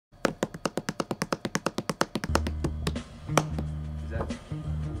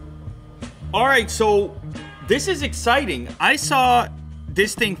All right, so this is exciting. I saw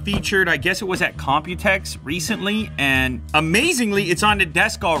this thing featured, I guess it was at Computex recently, and amazingly, it's on the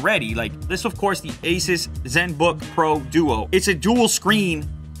desk already. Like this, of course, the Asus Zenbook Pro Duo. It's a dual screen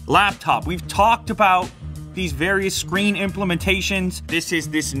laptop. We've talked about these various screen implementations. This is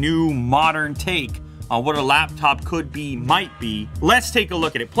this new modern take on what a laptop could be, might be. Let's take a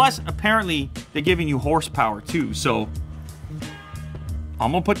look at it. Plus, apparently, they're giving you horsepower too, so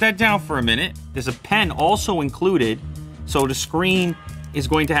I'm gonna put that down for a minute. There's a pen also included, so the screen is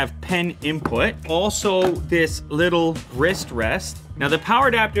going to have pen input. Also, this little wrist rest. Now, the power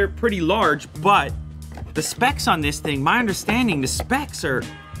adapter, pretty large, but the specs on this thing, my understanding, the specs are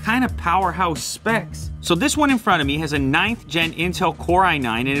kind of powerhouse specs. So this one in front of me has a 9th gen Intel Core i9,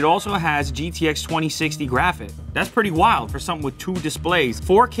 and it also has GTX 2060 graphic. That's pretty wild for something with 2 displays.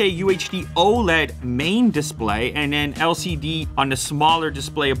 4K UHD OLED main display, and then LCD on the smaller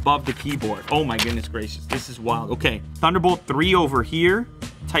display above the keyboard. Oh my goodness gracious, this is wild. Okay, Thunderbolt 3 over here,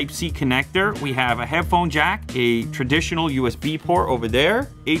 Type-C connector. We have a headphone jack, a traditional USB port over there,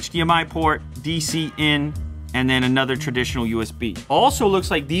 HDMI port, DC in, and then another traditional USB. Also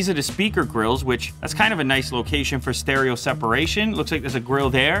looks like these are the speaker grills, which that's kind of a nice location for stereo separation. Looks like there's a grill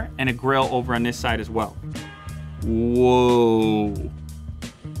there and a grill over on this side as well. Whoa.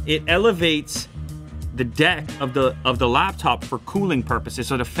 It elevates the deck of the laptop for cooling purposes.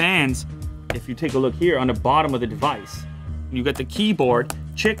 So the fans, if you take a look here on the bottom of the device, you got the keyboard,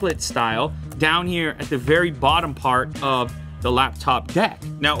 chiclet style, down here at the very bottom part of the laptop deck.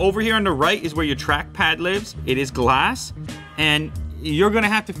 Now over here on the right is where your trackpad lives. It is glass, and you're gonna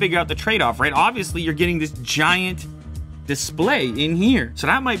have to figure out the trade-off, right? Obviously you're getting this giant display in here, so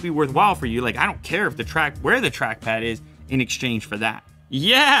that might be worthwhile for you. Like, I don't care if where the trackpad is in exchange for that.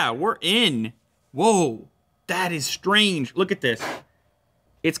 Yeah, we're in. Whoa, that is strange. Look at this.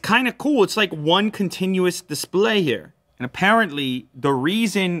 It's kind of cool. It's like one continuous display here. And apparently, the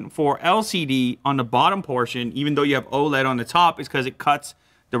reason for LCD on the bottom portion, even though you have OLED on the top, is because it cuts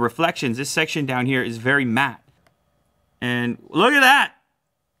the reflections. This section down here is very matte. And look at that.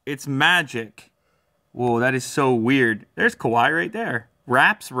 It's magic. Whoa, that is so weird. There's Kawhi right there.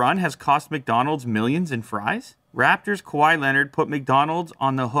 Rap's run has cost McDonald's millions in fries. Raptors Kawhi Leonard put McDonald's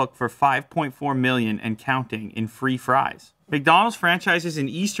on the hook for $5.4 million and counting in free fries. McDonald's franchises in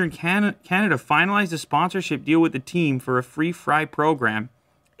Eastern Canada finalized a sponsorship deal with the team for a free fry program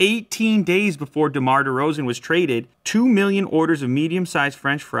 18 days before DeMar DeRozan was traded. 2 million orders of medium-sized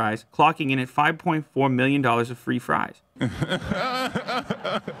French fries, clocking in at $5.4 million of free fries.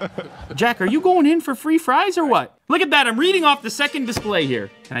 Jack, are you going in for free fries or what? Look at that, I'm reading off the second display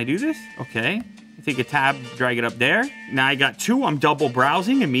here. Can I do this? Okay. Take a tab, drag it up there. Now I got 2, I'm double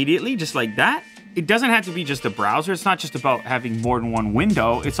browsing immediately, just like that. It doesn't have to be just a browser. It's not just about having more than one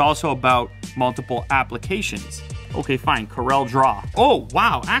window. It's also about multiple applications. Okay, fine, Corel Draw. Oh,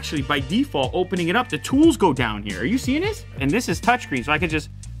 wow, actually, by default, opening it up, the tools go down here. Are you seeing this? And this is touchscreen, so I can just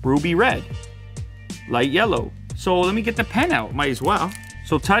ruby red, light yellow. So let me get the pen out, might as well.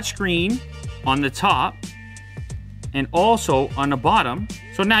 So touchscreen on the top, and also on the bottom.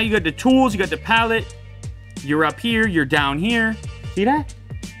 So now you got the tools, you got the palette, you're up here, you're down here. See that?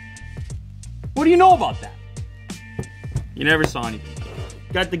 What do you know about that? You never saw anything.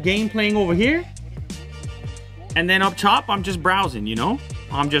 Got the game playing over here. And then up top, I'm just browsing, you know?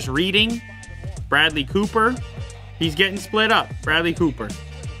 I'm just reading. Bradley Cooper. He's getting split up. Bradley Cooper.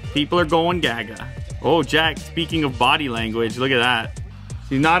 People are going gaga. Oh, Jack, speaking of body language, look at that.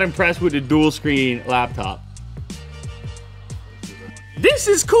 He's not impressed with the dual screen laptop. This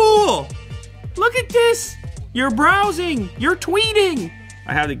is cool. Look at this. You're browsing. You're tweeting.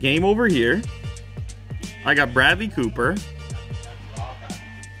 I have the game over here. I got Bradley Cooper.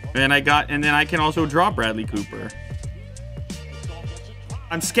 And then I can also draw Bradley Cooper.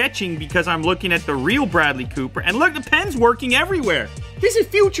 I'm sketching because I'm looking at the real Bradley Cooper. And look, the pen's working everywhere. This is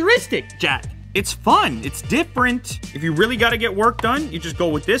futuristic, Jack. It's fun. It's different. If you really got to get work done, you just go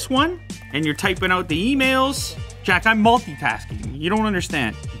with this one. And you're typing out the emails. Jack, I'm multitasking. You don't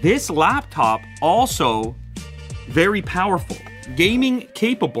understand. This laptop also very powerful. Gaming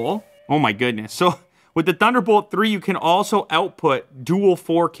capable. Oh my goodness. So with the Thunderbolt 3, you can also output dual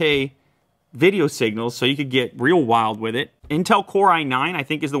 4K video signals, so you could get real wild with it. Intel Core i9, I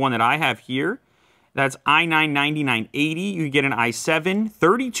think, is the one that I have here. That's i9-9980. You get an i7,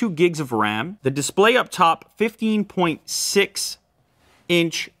 32 gigs of RAM. The display up top,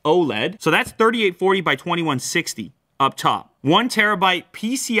 15.6-inch OLED. So that's 3840 by 2160 up top. 1 terabyte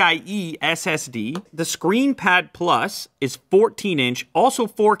PCIe SSD. The ScreenPad Plus is 14-inch, also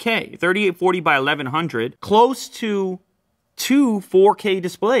 4K, 3840 by 1100. Close to 2 4K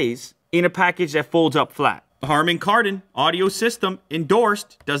displays in a package that folds up flat. Harman Kardon audio system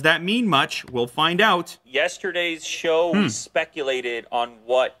endorsed. Does that mean much? We'll find out. Yesterday's show, we speculated on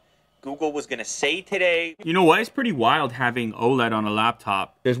what Google was going to say today. You know what? It's pretty wild having OLED on a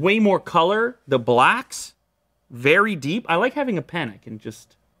laptop. There's way more color. The blacks, very deep. I like having a pen. I can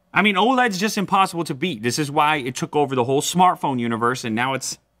just... I mean, OLED's just impossible to beat. This is why it took over the whole smartphone universe, and now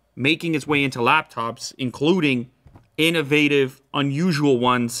it's making its way into laptops, including innovative, unusual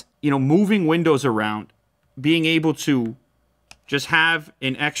ones. You know, moving windows around. Being able to just have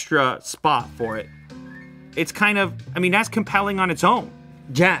an extra spot for it. It's kind of, I mean, that's compelling on its own.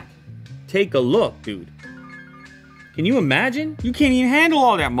 Jack, take a look, dude. Can you imagine? You can't even handle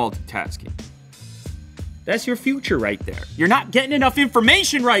all that multitasking. That's your future right there. You're not getting enough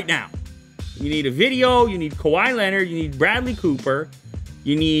information right now. You need a video, you need Kawhi Leonard, you need Bradley Cooper,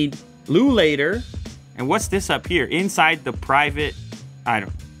 you need Lou Later. And what's this up here? Inside the private, I don't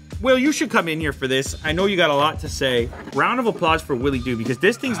know. Will, you should come in here for this. I know you got a lot to say. Round of applause for Willie Doo, because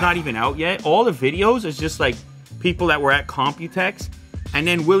this thing's not even out yet. All the videos is just like people that were at Computex. And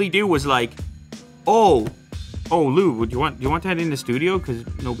then Willie Doo was like, oh, Lou, do you want that in the studio? Because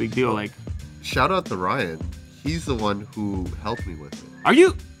no big deal. Like, shout out to Ryan. He's the one who helped me with it. Are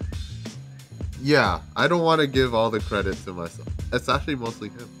you? Yeah, I don't want to give all the credit to myself. It's actually mostly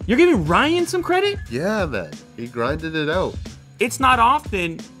him. You're giving Ryan some credit? Yeah, man. He grinded it out. It's not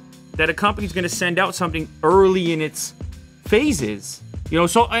often that a company's going to send out something early in its phases. You know,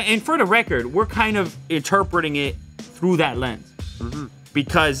 so, and for the record, we're kind of interpreting it through that lens.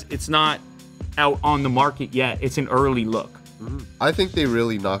 Because it's not out on the market yet. It's an early look. I think they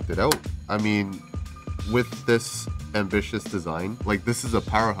really knocked it out. I mean, with this ambitious design, like, this is a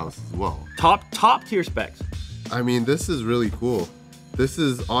powerhouse as well. Top tier specs. I mean, this is really cool. This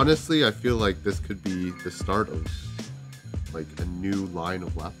is, honestly, I feel like this could be the start of like a new line of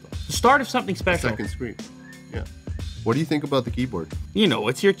laptops. The start of something special. Second screen. Yeah. What do you think about the keyboard? You know,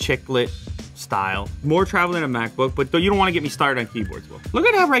 it's your chiclet style. More travel than a MacBook, but you don't want to get me started on keyboards, Will. Look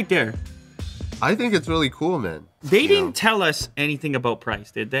at that right there. I think it's really cool, man. They didn't tell us anything about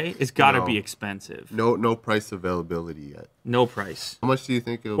price, did they? It's got to be expensive. No price availability yet. No price. How much do you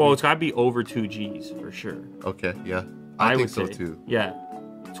think it'll be? Well, it's got to be over 2 Gs for sure. Okay, yeah. I think so too. Yeah.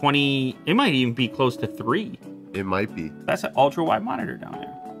 20, it might even be close to 3. It might be. That's an ultra-wide monitor down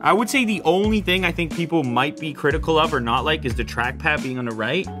there. I would say the only thing I think people might be critical of or not like is the trackpad being on the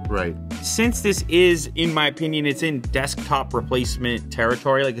right. Right. Since this is, in my opinion, it's in desktop replacement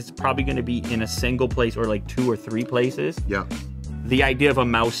territory, like it's probably going to be in a single place or like 2 or 3 places. Yeah. The idea of a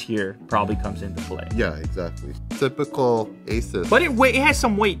mouse here probably comes into play. Yeah, exactly. Typical Asus. But it has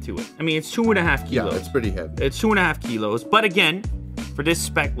some weight to it. I mean, it's 2.5 kilos. Yeah, it's pretty heavy. It's 2.5 kilos. But again, for this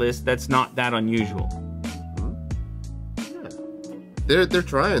spec list, that's not that unusual. They're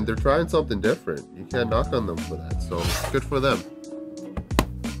trying something different. You can't knock on them for that. So good for them.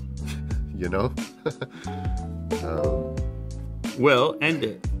 You know? Well, end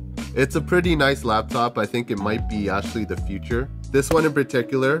it. It's a pretty nice laptop. I think it might be actually the future. This one in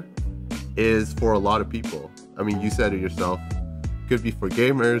particular is for a lot of people. I mean, you said it yourself. Could be for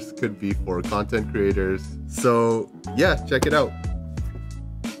gamers, could be for content creators. So yeah, check it out.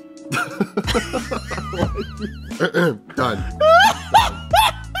 Done.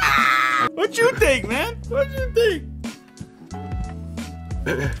 What you think, man? What you think?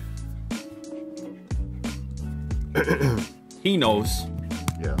 He knows.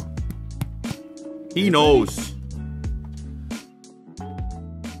 Yeah. He knows.